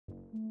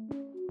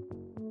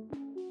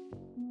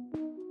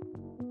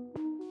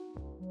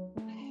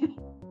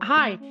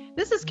Hi,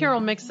 this is Carol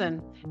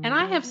Mixon, and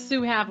I have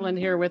Sue Haviland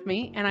here with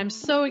me, and I'm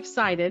so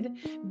excited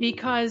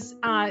because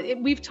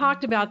we've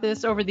talked about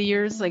this over the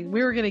years. Like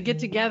we were going to get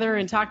together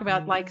and talk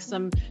about like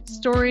some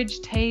storage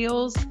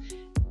tales,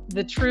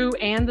 the true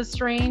and the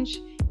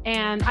strange.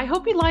 And I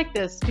hope you like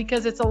this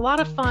because it's a lot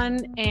of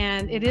fun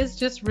and it is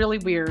just really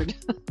weird.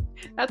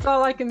 That's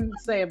all I can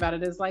say about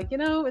it is like,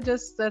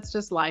 that's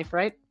just life,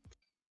 right?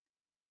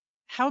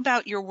 How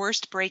about your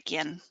worst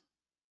break-in?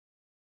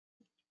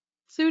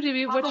 Sue,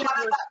 Well, the one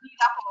I got beat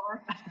up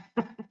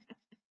over.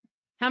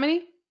 how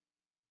many?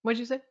 What'd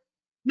you say?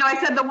 No, I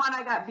said the one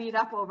I got beat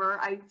up over.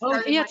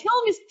 Oh, yeah,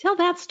 tell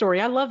that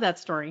story. I love that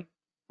story.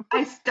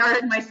 I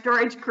started my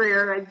storage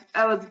career.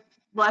 I was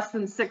less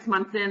than 6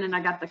 months in, and I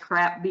got the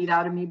crap beat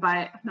out of me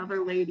by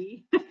another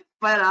lady.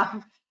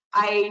 But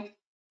I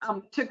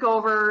took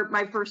over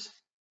my first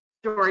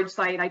storage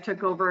site. I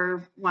took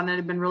over one that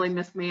had been really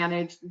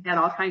mismanaged and had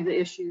all kinds of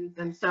issues.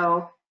 And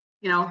so,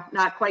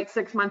 not quite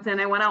 6 months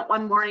in, I went out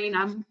one morning.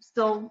 I'm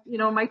still,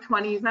 in my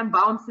 20s. I'm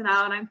bouncing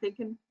out. I'm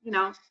thinking,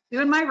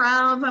 doing my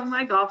rounds on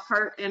my golf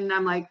cart. And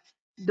I'm like,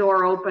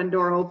 door open,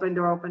 door open,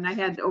 door open. I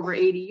had over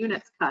 80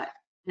 units cut.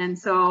 And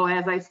so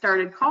as I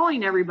started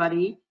calling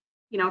everybody,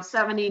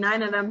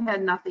 79 of them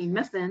had nothing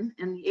missing.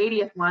 And the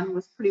 80th one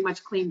was pretty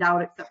much cleaned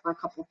out except for a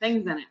couple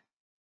things in it.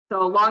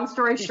 So long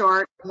story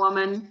short, a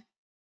woman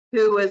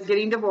who was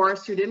getting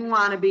divorced, who didn't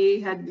want to be,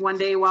 had one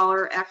day while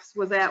her ex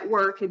was at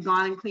work, had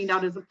gone and cleaned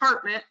out his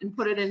apartment and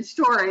put it in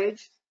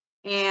storage.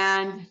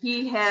 And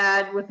he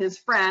had, with his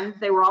friend,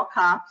 they were all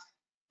cops,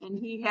 and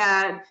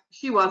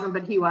she wasn't,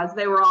 but he was,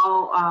 they were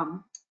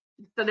all,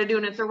 instead of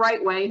doing it the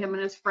right way, him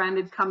and his friend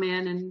had come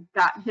in and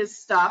gotten his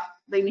stuff.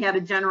 They had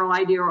a general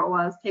idea what it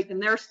was, taking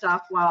their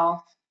stuff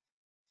while,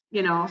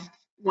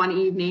 one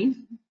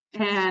evening.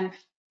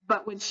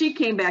 But when she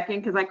came back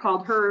in, because I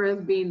called her as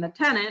being the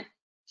tenant,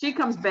 she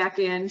comes back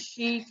in,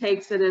 she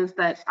takes it as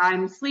that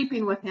I'm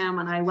sleeping with him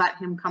and I let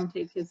him come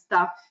take his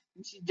stuff.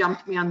 And she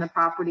jumped me on the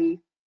property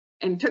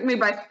and took me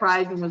by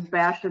surprise and was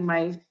bashing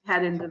my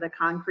head into the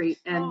concrete.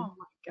 And oh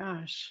my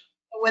gosh.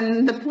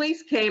 When the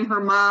police came,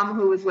 her mom,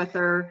 who was with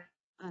her,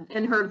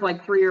 and her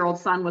like 3-year-old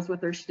son was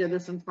with her, she did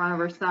this in front of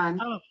her son.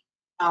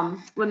 Oh.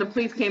 When the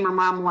police came, her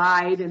mom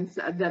lied and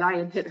said that I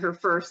had hit her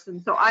first.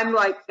 And so I'm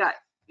like,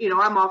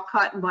 I'm all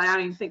cut and I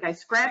don't even think I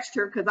scratched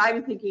her because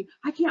I'm thinking,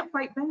 I can't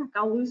fight back.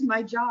 I'll lose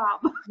my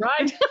job.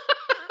 Right.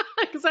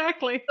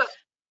 Exactly.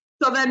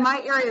 So then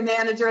my area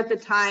manager at the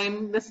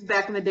time, this is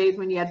back in the days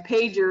when you had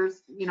pagers,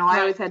 I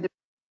always had to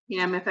pay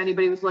him if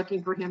anybody was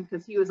looking for him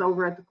because he was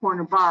over at the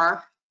corner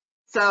bar.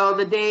 So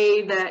the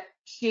day that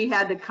she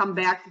had to come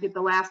back to get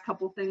the last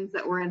couple things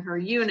that were in her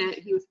unit,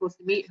 he was supposed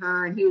to meet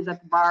her and he was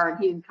at the bar and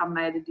he didn't come and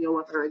I had to deal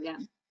with her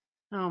again.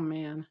 Oh,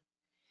 man.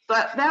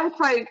 But that was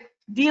probably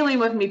dealing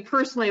with me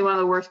personally one of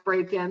the worst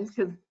break-ins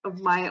because of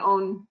my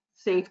own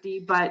safety.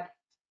 But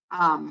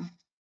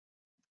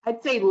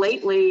I'd say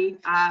lately,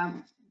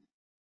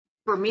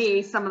 for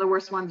me, some of the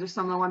worst ones are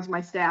some of the ones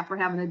my staff are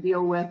having to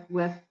deal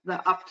with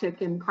the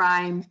uptick in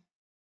crime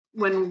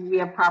when we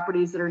have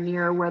properties that are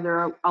near where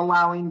they're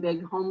allowing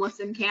big homeless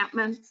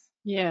encampments.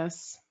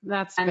 Yes,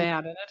 that's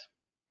bad, isn't it?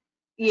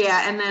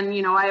 Yeah, and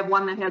then, I have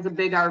one that has a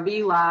big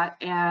RV lot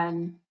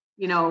and,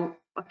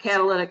 a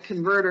catalytic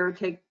converter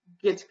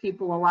gets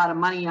people a lot of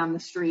money on the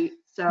street.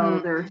 So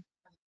they're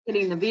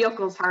hitting the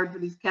vehicles hard for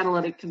these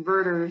catalytic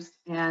converters.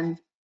 And,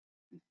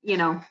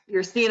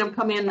 you're seeing them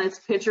come in, this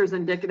picture's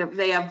indicative.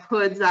 They have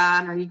hoods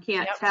on or you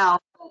can't tell,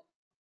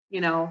 you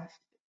don't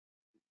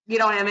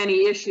have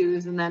any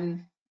issues. And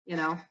then,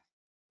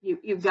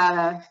 you've got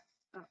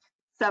a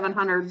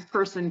 700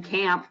 person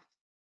camp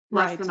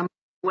less than a mile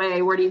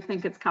away. Where do you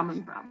think it's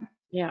coming from?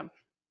 Yeah.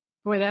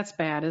 Boy, that's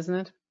bad, isn't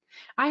it?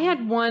 I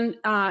had one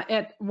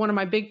at one of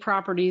my big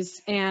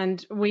properties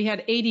and we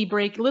had 80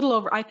 little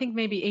over, I think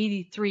maybe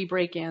 83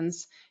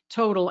 break-ins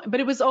total, but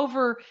it was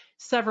over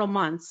several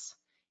months.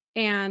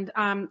 And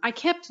I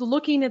kept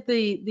looking at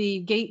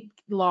the gate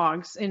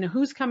logs and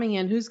who's coming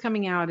in, who's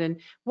coming out and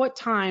what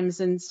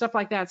times and stuff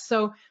like that.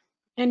 So,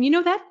 and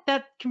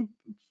that can,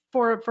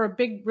 for a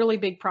big, really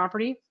big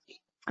property,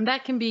 and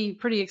that can be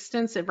pretty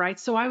extensive, right?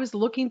 So I was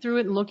looking through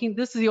it and looking,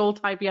 this is the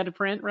old type you had to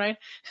print, right?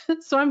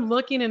 So I'm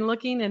looking and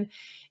looking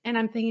and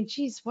I'm thinking,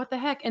 geez, what the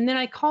heck? And then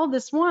I called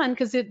this one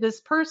because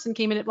this person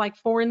came in at like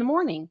 4 in the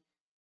morning.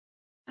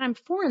 And I'm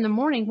 4 in the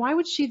morning. Why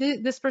would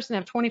this person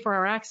have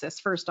 24-hour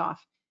access first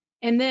off?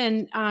 And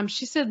then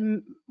she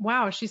said,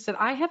 wow, she said,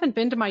 I haven't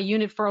been to my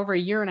unit for over a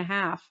year and a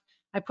half.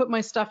 I put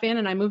my stuff in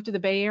and I moved to the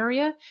Bay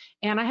Area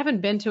and I haven't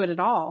been to it at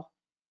all.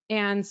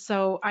 And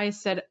so I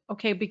said,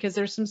 okay, because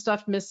there's some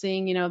stuff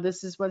missing,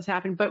 this is what's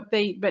happened. But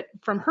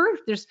from her,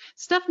 there's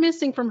stuff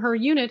missing from her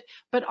unit,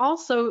 but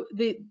also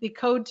the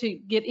code to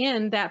get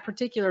in that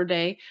particular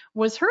day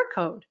was her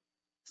code.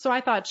 So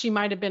I thought she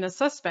might have been a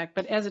suspect,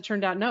 but as it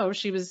turned out, no,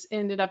 she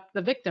ended up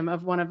the victim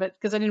of one of it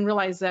because I didn't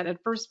realize that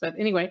at first. But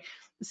anyway,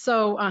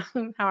 so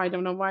how I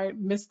don't know why I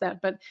missed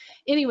that. But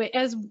anyway,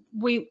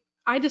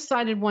 I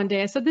decided one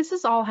day, I said, this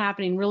is all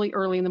happening really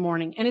early in the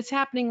morning and it's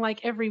happening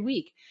like every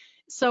week.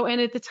 so,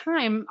 and at the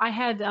time I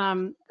had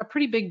a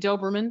pretty big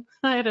Doberman.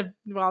 I had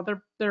well,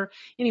 they're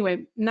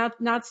anyway,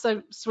 not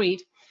so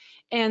sweet.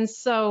 And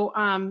so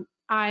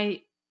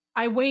I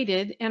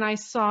waited and I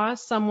saw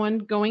someone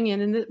going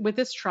in with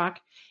this truck,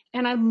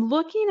 and I'm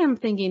looking, I'm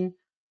thinking,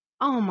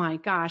 oh my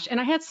gosh. And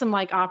I had some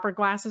like opera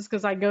glasses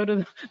because I go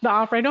to the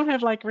opera. I don't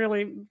have like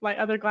really like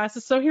other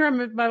glasses. So here I'm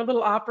with my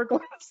little opera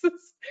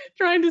glasses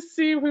trying to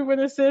see who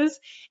this is.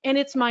 And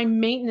it's my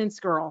maintenance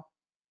girl.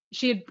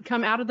 She had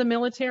come out of the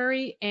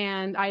military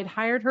and I had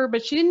hired her,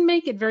 but she didn't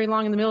make it very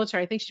long in the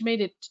military. I think she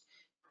made it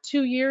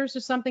 2 years or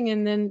something.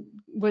 And then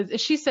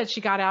she said she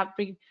got out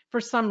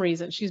for some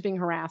reason. She's being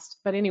harassed.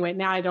 But anyway,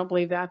 now I don't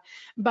believe that.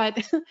 But,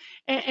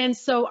 and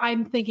so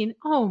I'm thinking,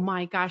 oh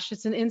my gosh,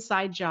 it's an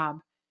inside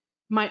job.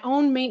 My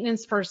own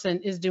maintenance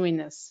person is doing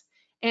this.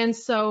 And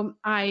so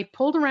I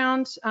pulled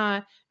around,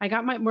 I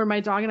got where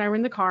my dog and I were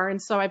in the car.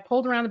 And so I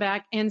pulled around the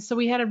back. And so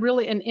we had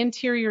an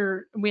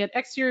interior, we had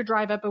exterior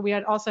drive up, but we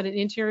had also had an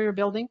interior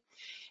building.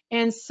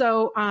 And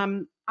so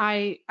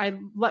I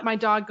let my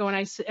dog go and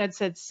I had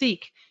said,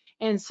 seek.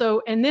 And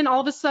so, and then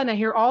all of a sudden I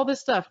hear all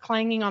this stuff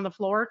clanging on the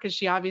floor because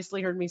she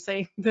obviously heard me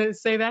say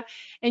that.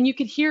 And you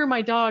could hear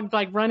my dog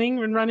like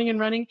running and running and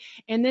running.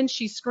 And then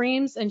she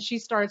screams and she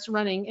starts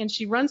running and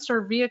she runs to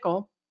her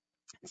vehicle.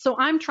 So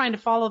I'm trying to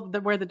follow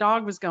where the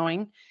dog was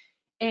going.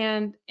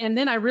 And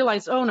then I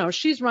realized, oh no,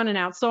 she's running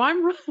out. So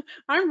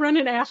I'm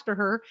running after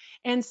her.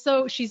 And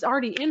so she's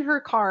already in her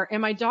car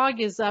and my dog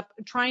is up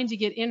trying to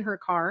get in her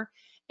car.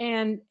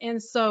 And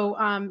so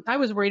I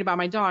was worried about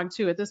my dog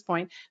too at this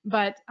point,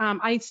 but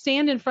I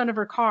stand in front of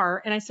her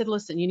car and I said,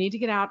 listen, you need to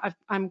get out.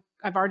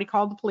 I've already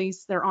called the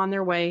police. They're on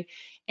their way.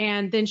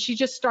 And then she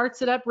just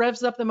starts it up,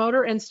 revs up the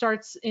motor and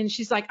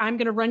she's like, I'm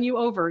going to run you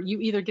over.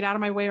 You either get out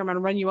of my way or I'm going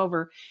to run you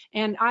over.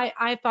 And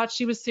I thought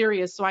she was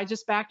serious. So I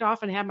just backed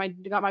off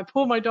and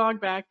pulled my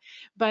dog back.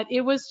 But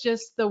it was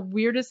just the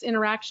weirdest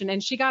interaction.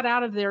 And she got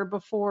out of there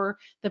before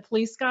the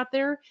police got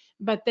there.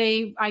 But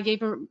I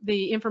gave her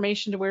the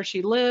information to where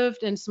she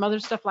lived and some other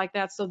stuff like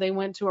that. So they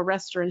went to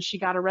arrest her and she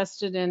got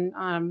arrested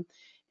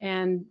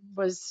and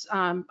was,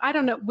 I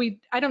don't know,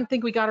 I don't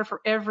think we got her for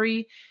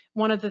every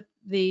one of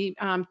the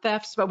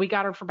thefts, but we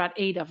got her for about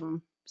 8 of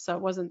them. So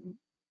it wasn't,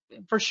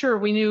 for sure,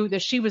 we knew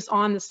that she was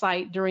on the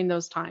site during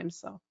those times.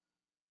 So,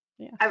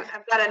 yeah.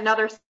 I've got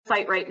another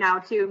site right now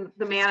too.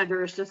 The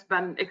manager has just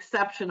been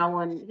exceptional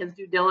in his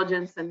due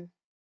diligence and,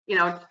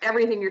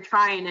 everything you're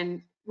trying.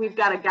 And we've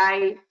got a guy,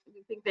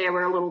 I think they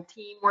were a little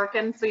team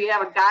working. So you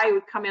have a guy who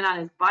would come in on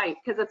his bike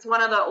because it's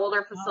one of the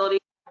older facilities.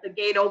 The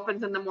gate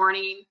opens in the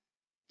morning.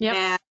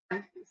 Yep.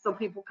 And so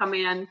people come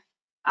in.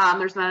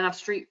 There's not enough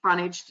street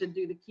frontage to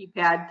do the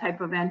keypad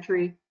type of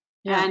entry.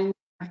 Yeah. And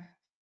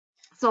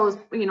so,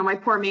 my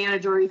poor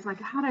manager, he's like,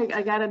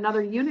 I got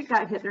another unit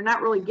got hit. They're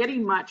not really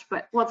getting much,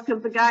 but well, it's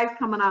because the guy's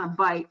coming on a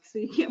bike. So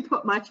you can't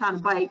put much on a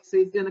bike. So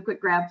he's doing a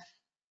quick grab.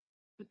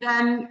 But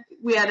then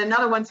we had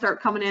another one start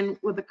coming in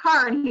with a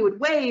car and he would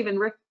wave and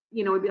Rick,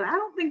 would be like, I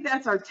don't think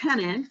that's our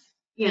tenant,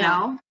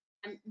 know,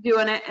 and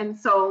doing it. And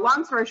so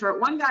long story short,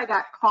 one guy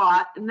got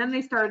caught and then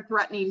they started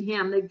threatening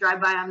him. They'd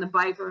drive by on the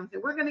bike and say,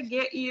 we're going to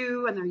get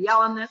you. And they're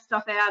yelling this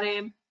stuff at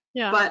him.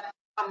 Yeah. But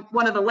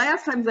one of the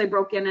last times they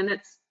broke in and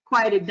it's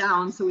quieted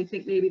down. So we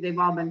think maybe they've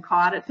all been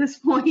caught at this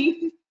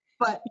point.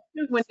 But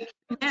when he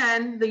came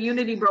in, the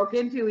unit he broke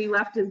into, he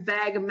left his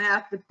bag of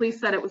meth. The police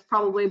said it was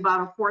probably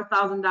about a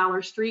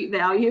 $4,000 street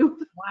value.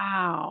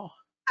 Wow.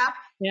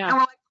 Yeah. And we're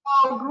like,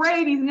 oh,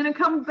 great. He's going to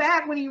come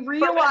back when he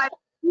realized.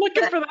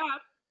 Looking for that.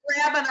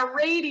 Grabbing a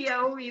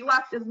radio, he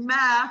left his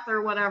meth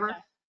or whatever. Yeah.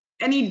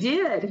 And he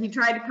did. He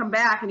tried to come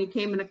back and he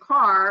came in a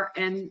car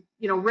and,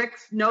 Rick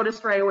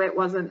noticed right away it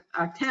wasn't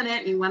a tenant.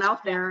 And he went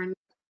out there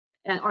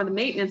or the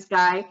maintenance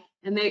guy.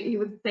 And he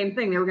was the same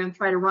thing. They were going to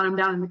try to run him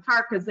down in the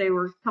car because they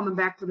were coming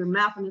back for their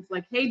meth. And it's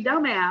like, hey,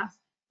 dumbass,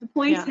 the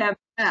police have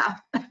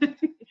meth.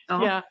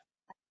 Yeah.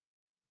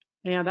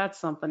 Yeah, that's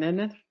something, isn't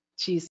it?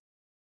 Jeez.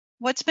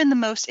 What's been the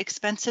most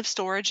expensive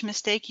storage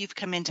mistake you've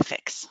come in to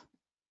fix?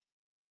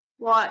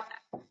 Well,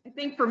 I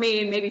think for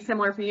me, and maybe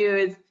similar for you,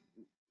 is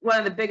one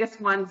of the biggest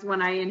ones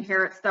when I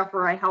inherit stuff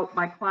or I help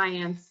my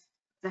clients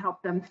to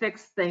help them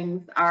fix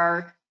things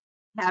are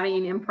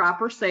having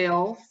improper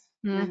sales.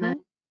 And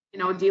then,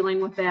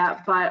 dealing with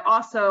that, but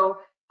also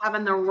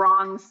having the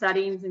wrong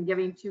settings and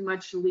giving too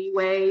much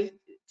leeway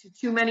to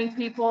too many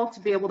people to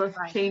be able to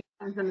change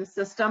things in the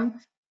system.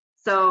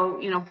 So,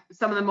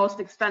 some of the most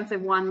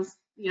expensive ones,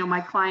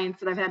 my clients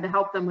that I've had to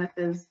help them with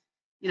is,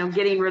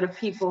 getting rid of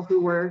people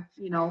who were,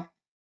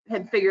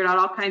 had figured out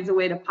all kinds of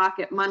way to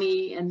pocket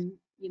money and,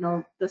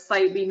 the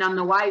site be none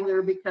the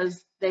wiser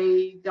because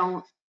they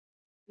don't,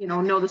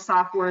 know the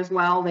software as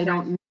well. They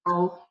don't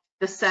know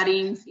the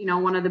settings.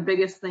 One of the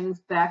biggest things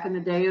back in the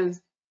day is,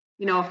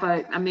 if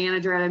a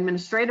manager had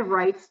administrative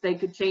rights, they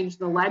could change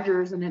the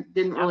ledgers and it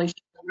didn't really show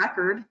the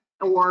record,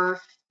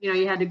 or,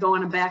 you had to go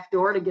in a back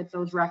door to get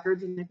those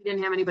records. And if you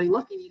didn't have anybody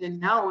looking, you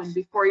didn't know. And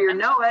before you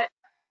know it,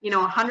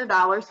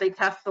 $100, they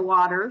test the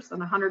waters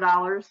and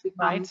 $100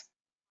 becomes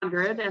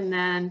 100. And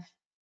then,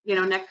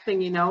 next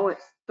thing you know,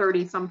 it's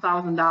 $30-some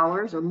thousand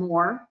or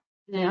more.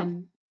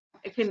 And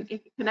it can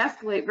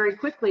escalate very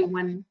quickly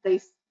when they,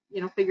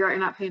 figure out you're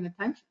not paying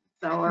attention.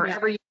 So, or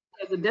every year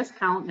has a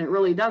discount and it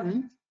really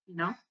doesn't,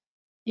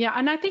 Yeah,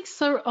 and I think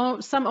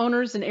some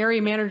owners and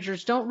area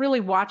managers don't really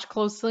watch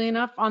closely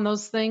enough on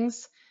those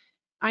things.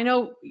 I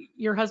know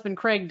your husband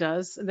Craig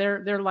does.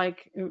 They're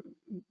like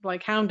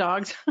hound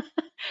dogs.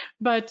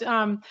 But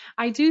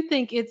I do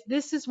think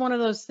this is one of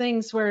those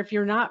things where if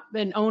you're not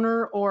an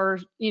owner or,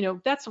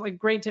 that's a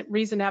great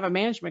reason to have a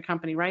management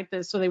company, right?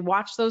 So they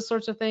watch those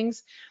sorts of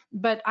things.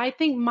 But I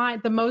think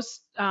the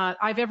most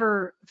I've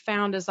ever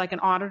found as like an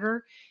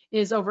auditor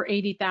is over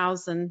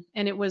 80,000,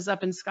 and it was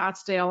up in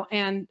Scottsdale,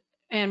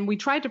 and we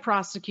tried to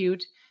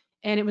prosecute,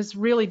 and it was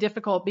really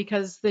difficult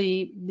because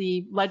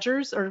the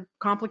ledgers are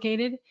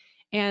complicated.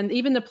 And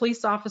even the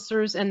police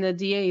officers and the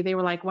DA, they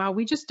were like, wow,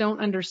 we just don't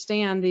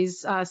understand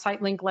these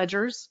site link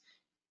ledgers.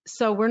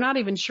 So we're not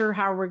even sure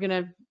how we're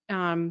going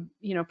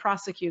to,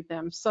 prosecute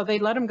them. So they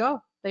let them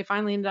go. They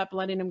finally ended up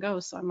letting them go.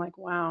 So I'm like,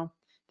 wow,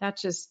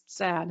 that's just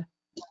sad.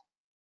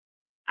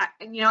 I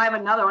have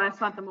another one. It's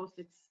not the most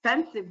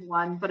expensive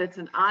one, but it's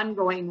an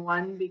ongoing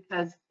one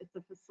because it's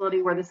a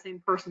facility where the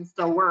same person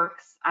still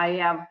works. I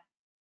have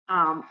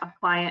a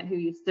client who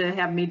used to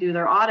have me do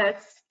their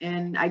audits,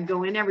 and I'd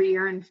go in every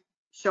year and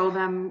show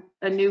them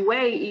a new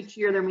way. Each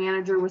year their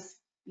manager was,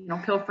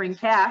 pilfering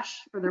cash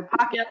for their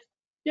pocket.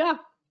 Yeah.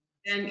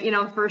 And,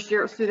 first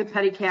year it was through the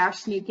petty cash,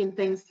 sneaking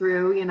things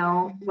through,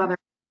 whether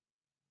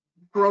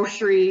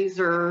groceries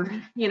or,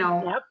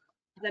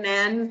 an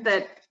ends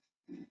that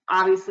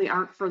obviously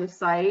aren't for the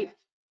site.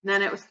 And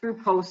then it was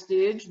through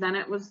postage. Then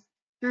it was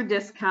through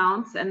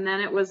discounts. And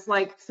then it was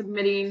like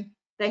submitting,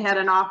 they had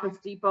an Office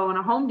Depot and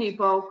a Home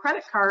Depot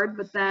credit card,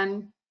 but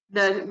then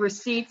the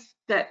receipts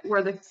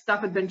where the stuff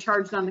had been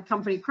charged on the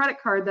company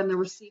credit card, then the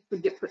receipts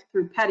would get put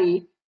through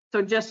petty.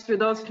 So just through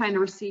those kind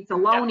of receipts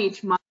alone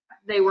each month,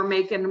 they were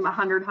making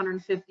 $100,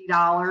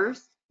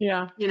 $150.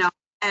 Yeah.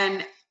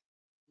 And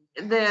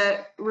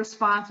the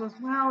response was,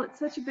 well, it's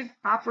such a big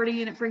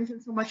property and it brings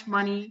in so much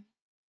money.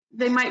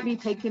 They might be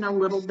taking a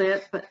little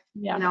bit, but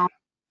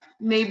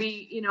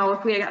maybe,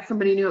 if we got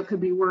somebody new, it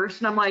could be worse.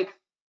 And I'm like,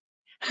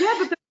 yeah,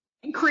 but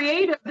they're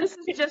creative. This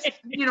is just,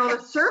 the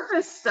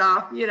surface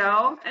stuff,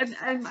 and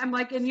I'm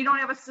like, and you don't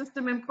have a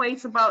system in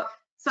place about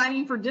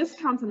signing for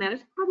discounts and that.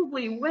 It's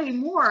probably way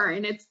more.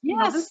 And it's,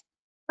 this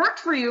worked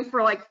for you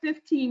for like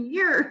 15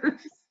 years.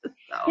 So.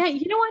 Yeah,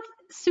 you know what,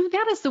 Sue,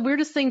 that is the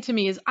weirdest thing to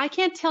me is I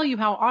can't tell you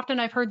how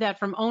often I've heard that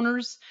from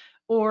owners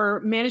or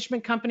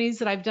management companies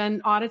that I've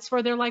done audits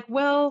for. They're like,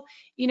 well,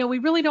 we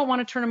really don't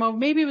want to turn them over.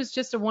 Maybe it was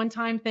just a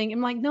one-time thing.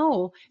 I'm like,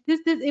 no,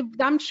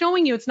 I'm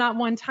showing you it's not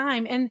one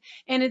time, and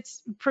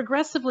it's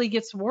progressively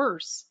gets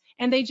worse.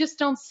 And they just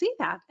don't see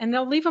that, and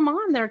they'll leave them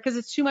on there because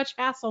it's too much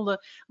hassle to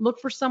look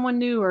for someone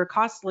new or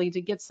costly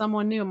to get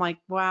someone new. I'm like,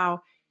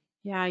 wow,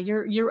 yeah,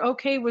 you're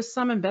okay with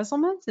some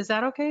embezzlement? Is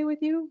that okay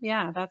with you?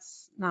 Yeah,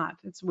 that's not.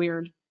 It's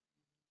weird.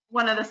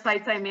 One of the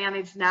sites I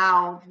manage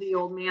now, the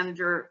old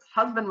manager's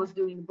husband was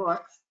doing the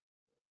books.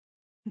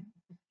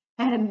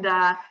 And,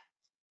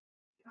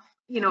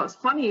 it's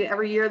funny,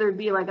 every year there'd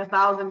be like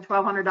 $1,000,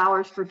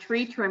 $1,200 for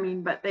tree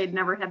trimming, but they'd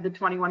never had the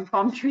 21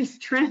 palm trees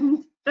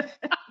trimmed. That's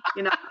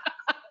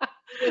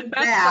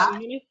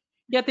funny.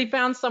 Yet they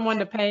found someone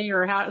to pay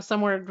or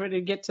somewhere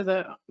to get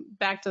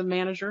back to the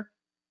manager.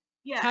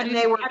 Yeah. How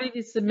did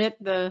you submit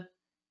the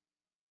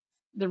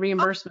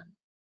reimbursement?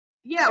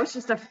 Yeah, it was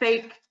just a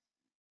fake.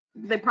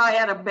 They probably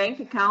had a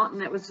bank account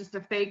and it was just a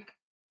fake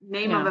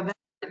name of a vendor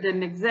that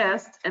didn't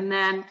exist. And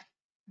then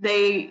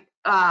they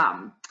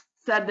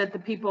said that the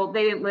people,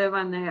 they didn't live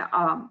on the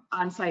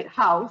on-site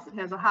house. It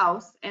has a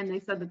house. And they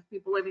said that the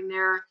people living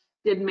there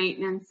did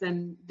maintenance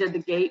and did the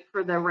gate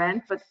for the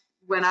rent. But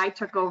when I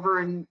took over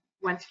and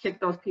went to kick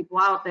those people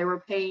out, they were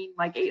paying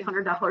like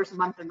 $800 a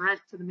month in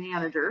rent to the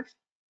manager.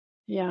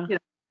 Yeah.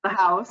 The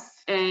house.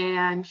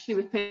 And she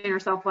was paying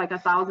herself like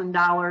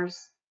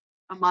 $1,000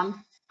 a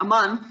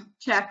month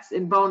checks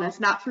in bonus,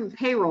 not through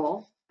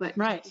payroll, but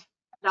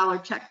dollar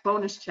check,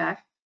 bonus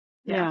check.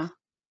 Yeah.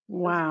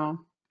 Wow.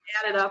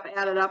 Added up.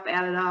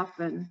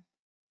 And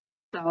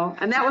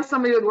that was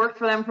somebody who had worked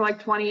for them for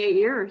like 28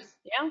 years.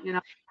 Yeah.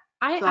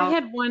 I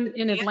had one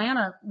in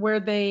Atlanta where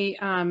they,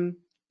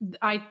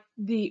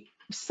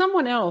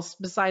 someone else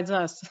besides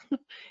us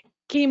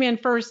came in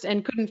first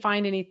and couldn't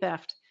find any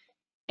theft.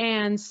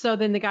 And so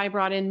then the guy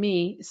brought in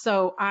me.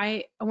 So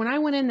when I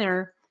went in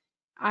there,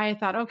 I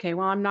thought, okay,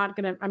 well, I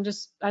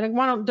don't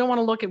want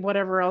to look at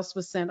whatever else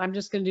was sent. I'm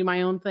just going to do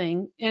my own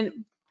thing.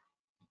 And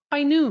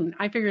by noon,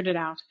 I figured it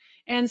out.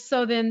 And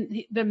so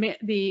then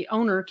the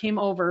owner came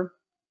over.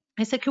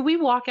 I said, could we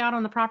walk out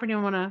on the property? I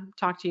want to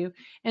talk to you.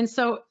 And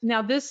so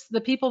now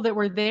the people that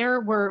were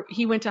there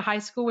he went to high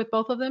school with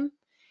both of them,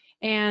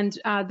 and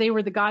they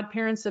were the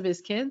godparents of his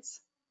kids.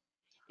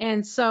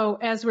 And so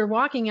as we're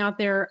walking out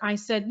there, I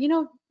said,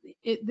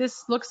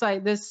 this looks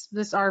like this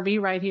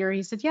RV right here.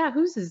 He said, yeah,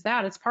 whose is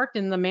that? It's parked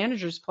in the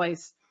manager's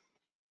place.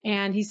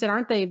 And he said,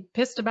 aren't they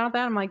pissed about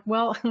that? I'm like,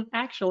 well,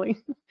 actually,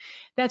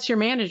 that's your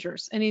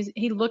manager's. And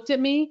he looked at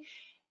me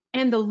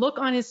And the look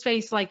on his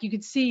face, like you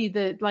could see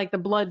the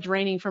blood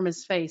draining from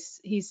his face.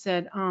 He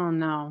said, "Oh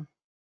no."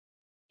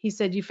 He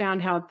said, "You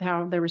found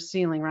how they were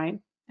stealing, right?"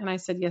 And I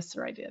said, "Yes,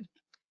 sir, I did."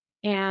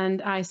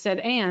 And I said,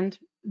 "And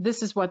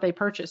this is what they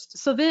purchased."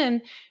 So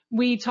then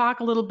we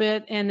talk a little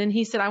bit, and then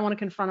he said, "I want to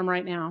confront him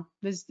right now.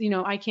 This,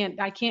 I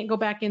can't go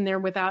back in there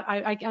without,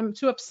 I'm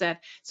too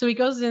upset." So he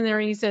goes in there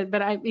and he said,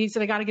 he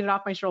said, "I got to get it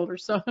off my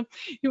shoulders." So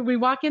we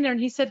walk in there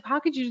and he said, "How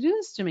could you do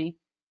this to me?"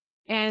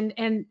 And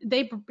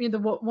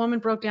the woman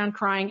broke down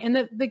crying,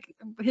 and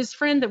his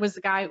friend that was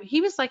the guy, he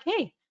was like,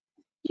 "Hey,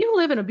 you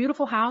live in a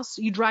beautiful house.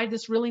 You drive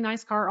this really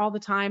nice car all the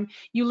time.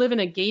 You live in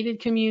a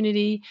gated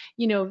community,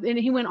 and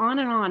he went on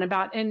and on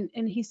about, and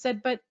he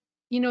said, "But,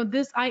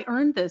 I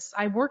earned this.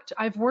 I've worked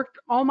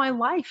all my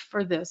life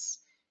for this."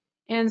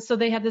 And so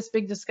they had this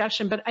big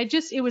discussion, but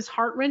it was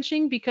heart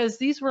wrenching because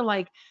these were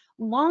like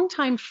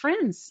longtime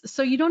friends.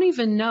 So you don't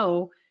even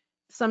know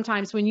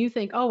sometimes when you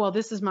think, "Oh, well,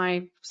 this is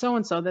my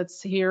so-and-so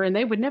that's here," and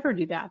they would never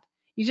do that.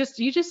 You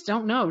just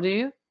don't know, do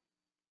you?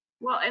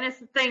 Well, and it's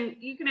the thing,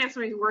 you can have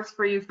somebody who works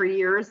for you for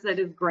years that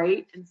is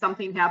great, and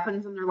something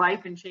happens in their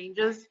life and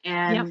changes,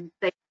 and Yep.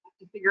 they have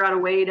to figure out a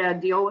way to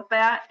deal with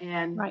that.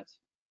 And Right.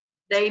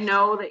 they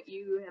know that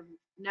you have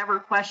never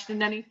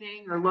questioned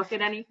anything or look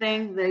at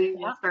anything. They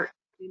will Yeah. start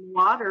in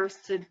waters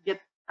to get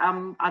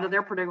out of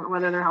their predicament,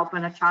 whether they're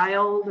helping a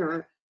child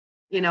or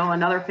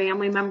another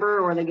family member,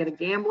 or they get a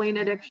gambling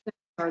addiction,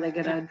 or they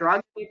get a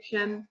drug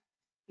addiction.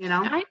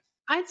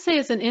 I'd say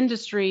as an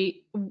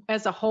industry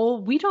as a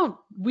whole, we don't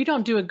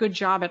do a good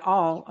job at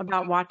all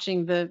about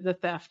watching the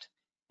theft.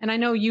 And I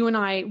know you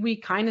and we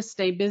kind of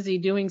stay busy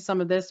doing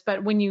some of this,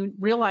 but when you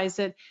realize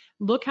that,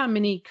 look how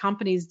many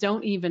companies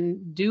don't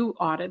even do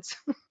audits,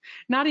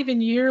 not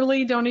even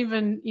yearly, don't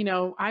even,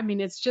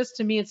 it's just,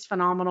 to me, it's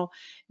phenomenal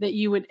that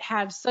you would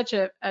have such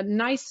a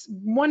nice,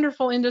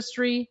 wonderful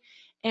industry.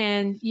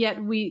 And yet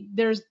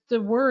there's the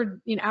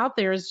word out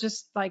there is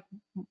just like,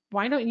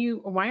 why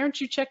aren't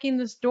you checking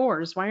the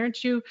doors? Why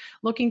aren't you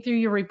looking through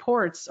your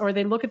reports? Or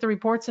they look at the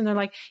reports and they're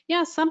like,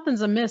 yeah,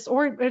 something's amiss,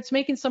 or it's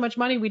making so much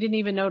money we didn't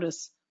even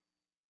notice.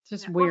 It's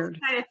just weird. Well, it's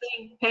the kind of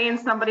thing, paying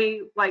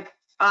somebody like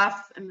us,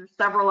 and there's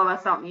several of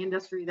us out in the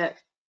industry that,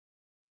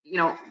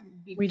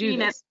 We do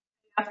this.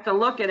 Have to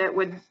look at it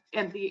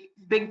and the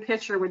big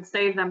picture would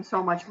save them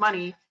so much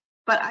money.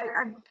 But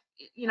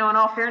in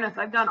all fairness,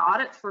 I've done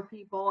audits for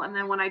people, and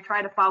then when I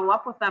try to follow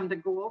up with them to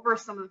go over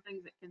some of the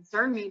things that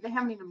concern me, they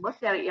haven't even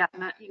looked at it yet.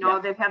 And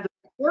they've had the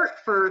report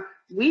for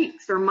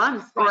weeks or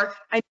months, or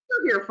I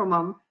never hear from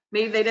them.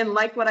 Maybe they didn't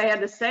like what I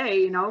had to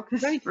say,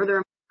 because or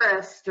they're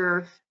embarrassed,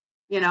 or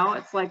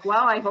it's like,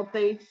 well, I hope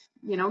they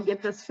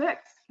get this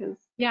fixed, because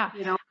I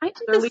do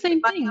they're the same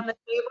leaving money thing on the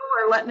table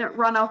or letting it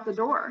run out the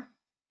door.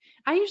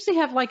 I usually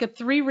have like a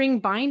 3-ring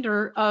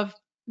binder of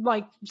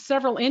like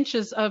several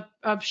inches of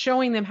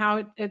showing them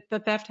how the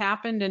theft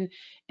happened, and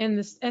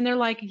they're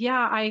like, yeah,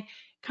 I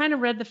kind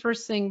of read the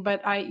first thing,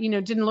 but I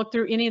didn't look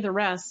through any of the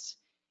rest,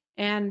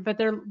 but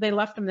they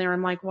left them there.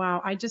 I'm like,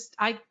 wow,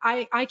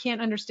 I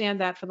can't understand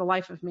that for the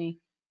life of me.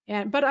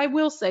 But I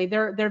will say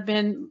there've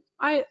been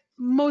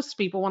most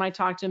people, when I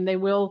talk to them, they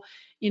will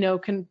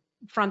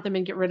confront them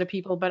and get rid of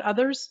people, but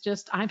others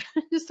I'm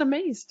just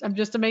amazed. I'm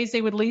just amazed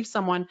they would leave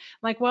someone.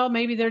 Like, well,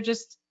 maybe they're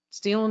just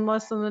stealing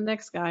less than the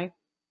next guy.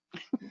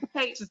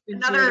 Hey,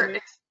 another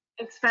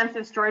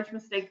expensive storage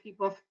mistake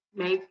people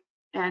make,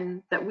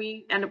 and that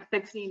we end up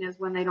fixing, is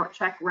when they don't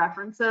check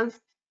references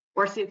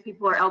or see if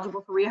people are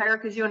eligible for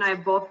rehire. Because you and I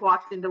have both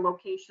walked into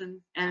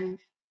locations and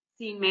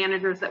seen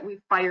managers that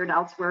we've fired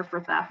elsewhere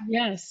for theft.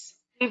 Yes.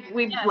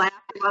 We've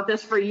laughed about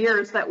this for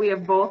years, that we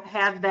have both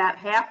had that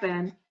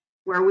happen,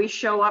 where we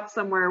show up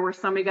somewhere where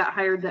somebody got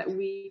hired that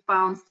we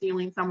found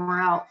stealing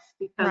somewhere else,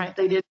 because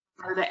they didn't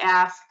bother to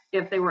ask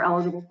if they were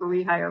eligible for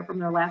rehire from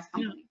their last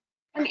company.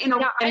 And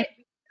and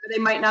they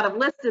might not have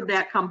listed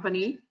that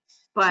company,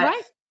 but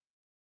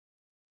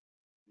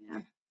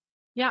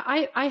yeah,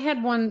 I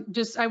had one.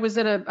 I was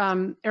at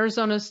a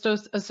Arizona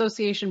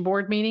Association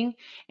board meeting,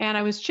 and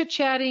I was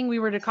chit-chatting. We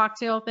were at a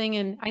cocktail thing,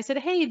 and I said,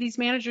 "Hey, these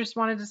managers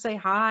wanted to say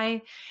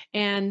hi,"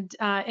 and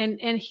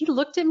he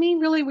looked at me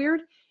really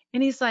weird,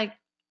 and he's like,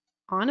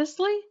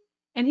 "Honestly?"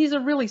 And he's a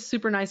really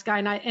super nice guy,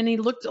 and he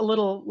looked a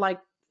little like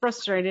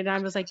frustrated. And I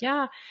was like,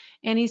 "Yeah,"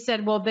 and he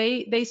said, "Well,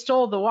 they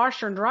stole the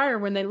washer and dryer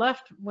when they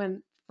left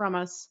from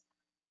us,"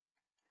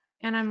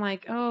 and I'm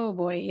like, "Oh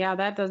boy, yeah,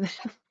 that doesn't."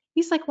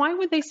 He's like, "Why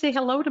would they say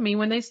hello to me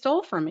when they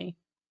stole from me?"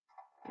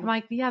 I'm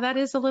like, "Yeah, that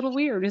is a little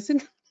weird,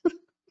 isn't it?"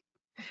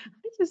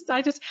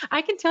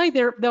 I can tell you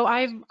there, though,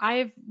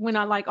 when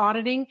I like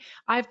auditing,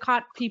 I've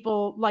caught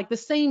people like the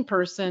same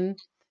person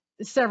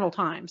several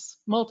times,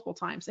 multiple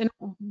times, and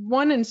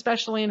one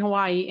especially in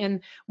Hawaii,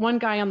 and one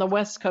guy on the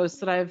West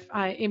Coast that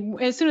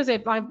as soon as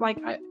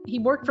he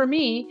worked for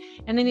me,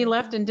 and then he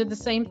left and did the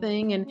same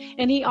thing,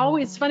 and he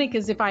always, funny,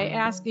 because if I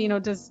ask,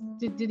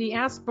 did he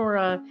ask for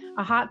a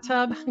hot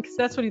tub, because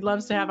that's what he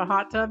loves, to have a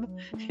hot tub,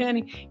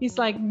 and he's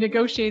like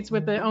negotiates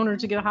with the owner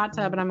to get a hot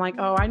tub, and I'm like,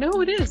 oh, I know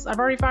who it is. I've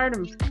already fired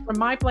him from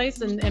my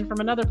place and from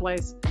another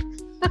place.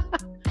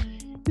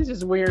 This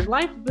is weird.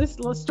 Life, this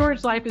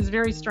storage life is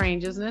very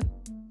strange, isn't it?